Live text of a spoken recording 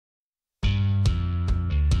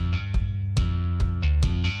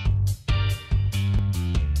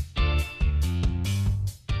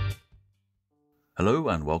Hello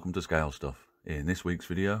and welcome to Scale Stuff. In this week's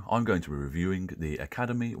video, I'm going to be reviewing the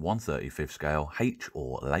Academy 1/35 scale H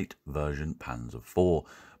or late version Panzer IV.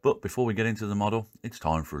 But before we get into the model, it's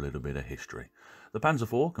time for a little bit of history. The Panzer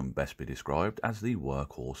IV can best be described as the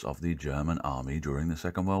workhorse of the German army during the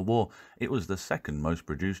Second World War. It was the second most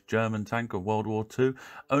produced German tank of World War II,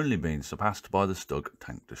 only being surpassed by the Stug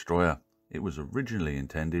tank destroyer. It was originally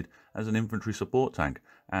intended as an infantry support tank,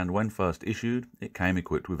 and when first issued, it came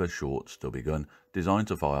equipped with a short, stubby gun designed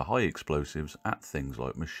to fire high explosives at things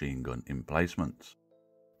like machine gun emplacements.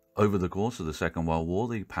 Over the course of the Second World War,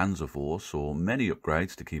 the Panzer IV saw many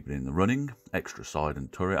upgrades to keep it in the running. Extra side and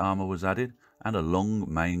turret armour was added, and a long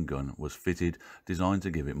main gun was fitted, designed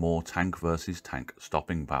to give it more tank versus tank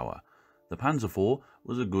stopping power. The Panzer IV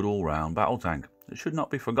was a good all-round battle tank that should not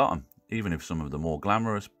be forgotten, even if some of the more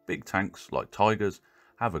glamorous big tanks like Tigers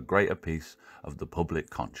have a greater piece of the public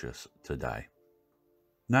conscious today.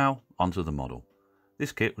 Now onto the model.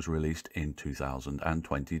 This kit was released in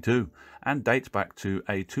 2022 and dates back to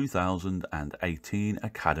a 2018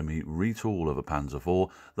 Academy retool of a Panzer IV,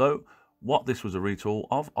 though what this was a retool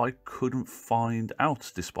of I couldn't find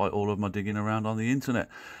out despite all of my digging around on the internet.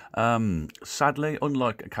 Sadly,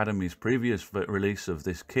 unlike Academy's previous release of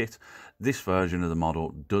this kit, this version of the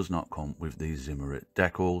model does not come with these Zimmerit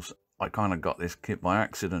decals. I kind of got this kit by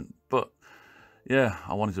accident, but yeah,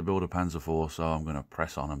 I wanted to build a Panzer IV, so I'm going to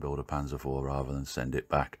press on and build a Panzer IV rather than send it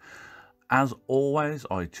back. As always,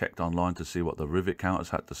 I checked online to see what the rivet counters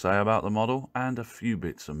had to say about the model, and a few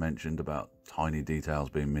bits are mentioned about tiny details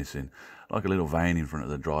being missing, like a little vein in front of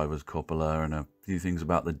the driver's cupola and a few things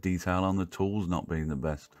about the detail on the tools not being the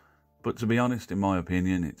best. But to be honest, in my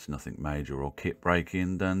opinion, it's nothing major or kit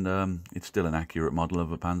breaking, and it's still an accurate model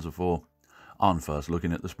of a Panzer IV. On first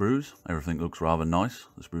looking at the sprues, everything looks rather nice.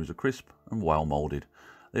 The sprues are crisp and well moulded.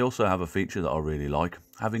 They also have a feature that I really like,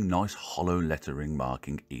 having nice hollow lettering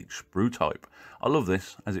marking each sprue type. I love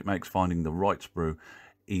this as it makes finding the right sprue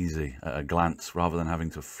easy at a glance rather than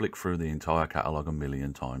having to flick through the entire catalogue a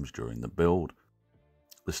million times during the build.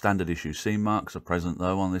 The standard issue seam marks are present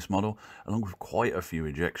though on this model, along with quite a few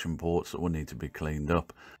ejection ports that will need to be cleaned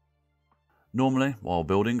up. Normally, while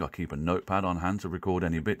building, I keep a notepad on hand to record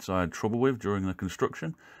any bits I had trouble with during the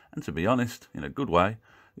construction, and to be honest, in a good way,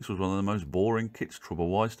 this was one of the most boring kits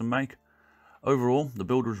trouble-wise to make. Overall, the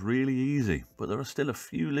build was really easy, but there are still a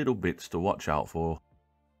few little bits to watch out for.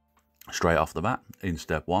 Straight off the bat, in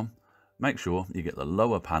step 1, make sure you get the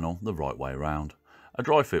lower panel the right way round. A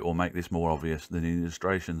dry fit will make this more obvious than the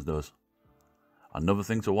illustrations does. Another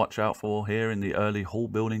thing to watch out for here in the early hull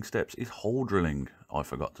building steps is hole drilling. I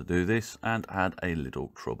forgot to do this and had a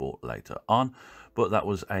little trouble later on, but that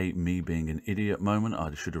was a me being an idiot moment.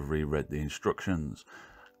 I should have reread the instructions.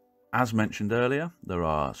 As mentioned earlier, there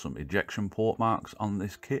are some ejection port marks on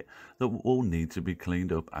this kit that will need to be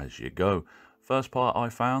cleaned up as you go. First part I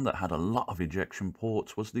found that had a lot of ejection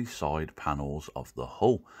ports was the side panels of the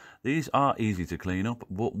hull. These are easy to clean up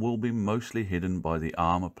but will be mostly hidden by the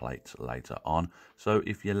armour plates later on, so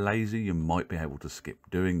if you're lazy you might be able to skip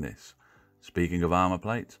doing this. Speaking of armour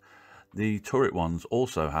plates, the turret ones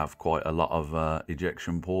also have quite a lot of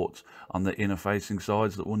ejection ports on the inner facing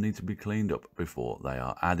sides that will need to be cleaned up before they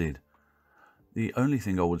are added. The only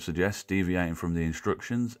thing I would suggest deviating from the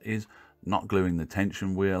instructions is not gluing the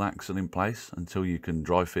tension wheel axle in place until you can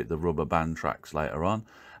dry fit the rubber band tracks later on,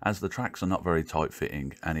 as the tracks are not very tight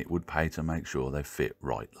fitting and it would pay to make sure they fit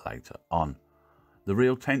right later on. The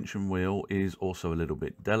real tension wheel is also a little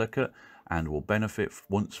bit delicate and will benefit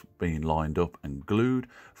once being lined up and glued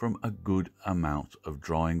from a good amount of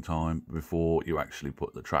drying time before you actually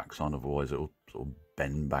put the tracks on, otherwise it will sort of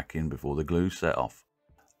bend back in before the glue set off.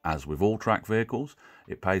 As with all track vehicles,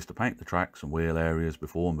 it pays to paint the tracks and wheel areas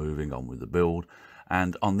before moving on with the build,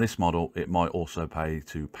 and on this model it might also pay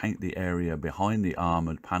to paint the area behind the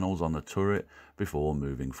armoured panels on the turret before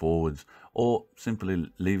moving forwards, or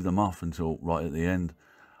simply leave them off until right at the end.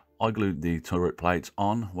 I glued the turret plates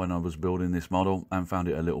on when I was building this model and found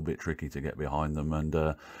it a little bit tricky to get behind them and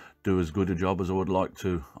do as good a job as I would like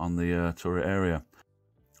to on the turret area.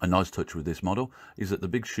 A nice touch with this model is that the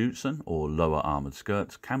big Schutzen or lower armoured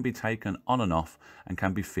skirts can be taken on and off and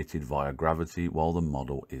can be fitted via gravity while the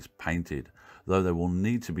model is painted, though they will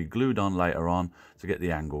need to be glued on later on to get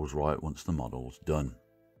the angles right once the model's done.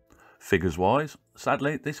 Figures wise,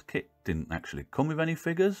 sadly this kit didn't actually come with any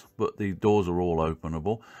figures, but the doors are all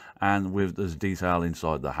openable and there's detail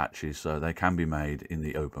inside the hatches, so they can be made in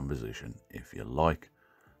the open position if you like.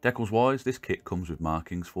 Decals wise, this kit comes with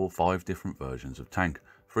markings for 5 different versions of tank,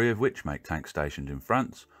 3 of which make tanks stationed in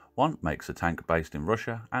France, 1 makes a tank based in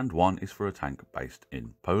Russia, and 1 is for a tank based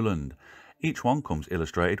in Poland. Each one comes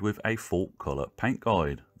illustrated with a full colour paint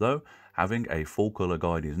guide. Though having a full colour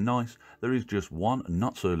guide is nice, there is just one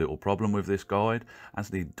not so little problem with this guide, as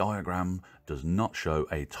the diagram does not show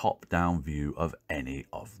a top-down view of any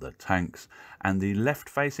of the tanks, and the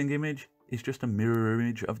left-facing image is just a mirror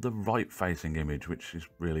image of the right-facing image, which is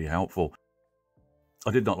really helpful.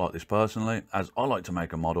 I did not like this personally, as I like to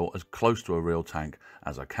make a model as close to a real tank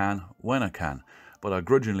as I can when I can, but I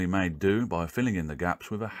grudgingly made do by filling in the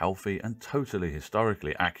gaps with a healthy and totally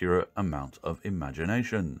historically accurate amount of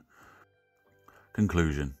imagination.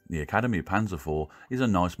 Conclusion: the Academy Panzer IV is a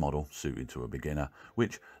nice model suited to a beginner,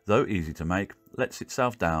 which, though easy to make, lets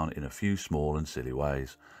itself down in a few small and silly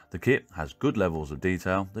ways. The kit has good levels of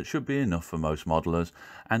detail that should be enough for most modelers,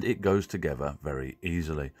 and it goes together very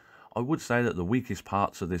easily. I would say that the weakest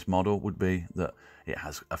parts of this model would be that it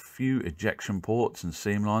has a few ejection ports and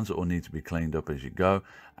seam lines that will need to be cleaned up as you go,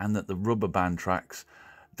 and that the rubber band tracks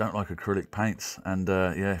don't like acrylic paints, and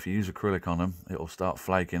yeah, if you use acrylic on them, it will start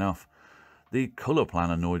flaking off. The colour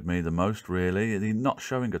plan annoyed me the most, really. The not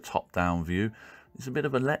showing a top-down view is a bit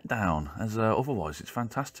of a letdown, as otherwise it's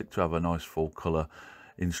fantastic to have a nice full colour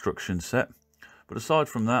instruction set. But aside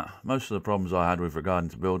from that, most of the problems I had with regarding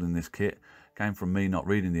to building this kit came from me not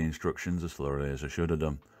reading the instructions as thoroughly as I should have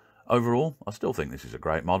done. Overall, I still think this is a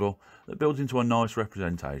great model that builds into a nice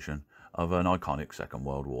representation of an iconic Second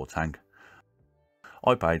World War tank.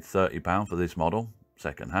 I paid £30 for this model,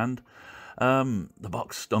 second hand. The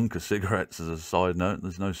box stunk of cigarettes as a side note.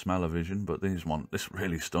 There's no smell-o-vision, but this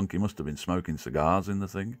really stunk. He must have been smoking cigars in the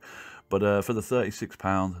thing. But for the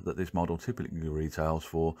 £36 that this model typically retails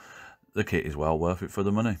for, the kit is well worth it for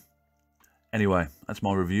the money. Anyway, that's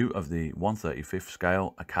my review of the 1/35th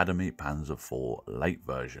scale Academy Panzer IV late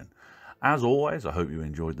version. As always, I hope you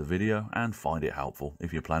enjoyed the video and find it helpful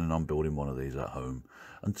if you're planning on building one of these at home.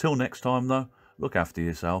 Until next time though, look after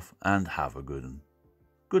yourself and have a good one.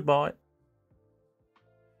 Goodbye.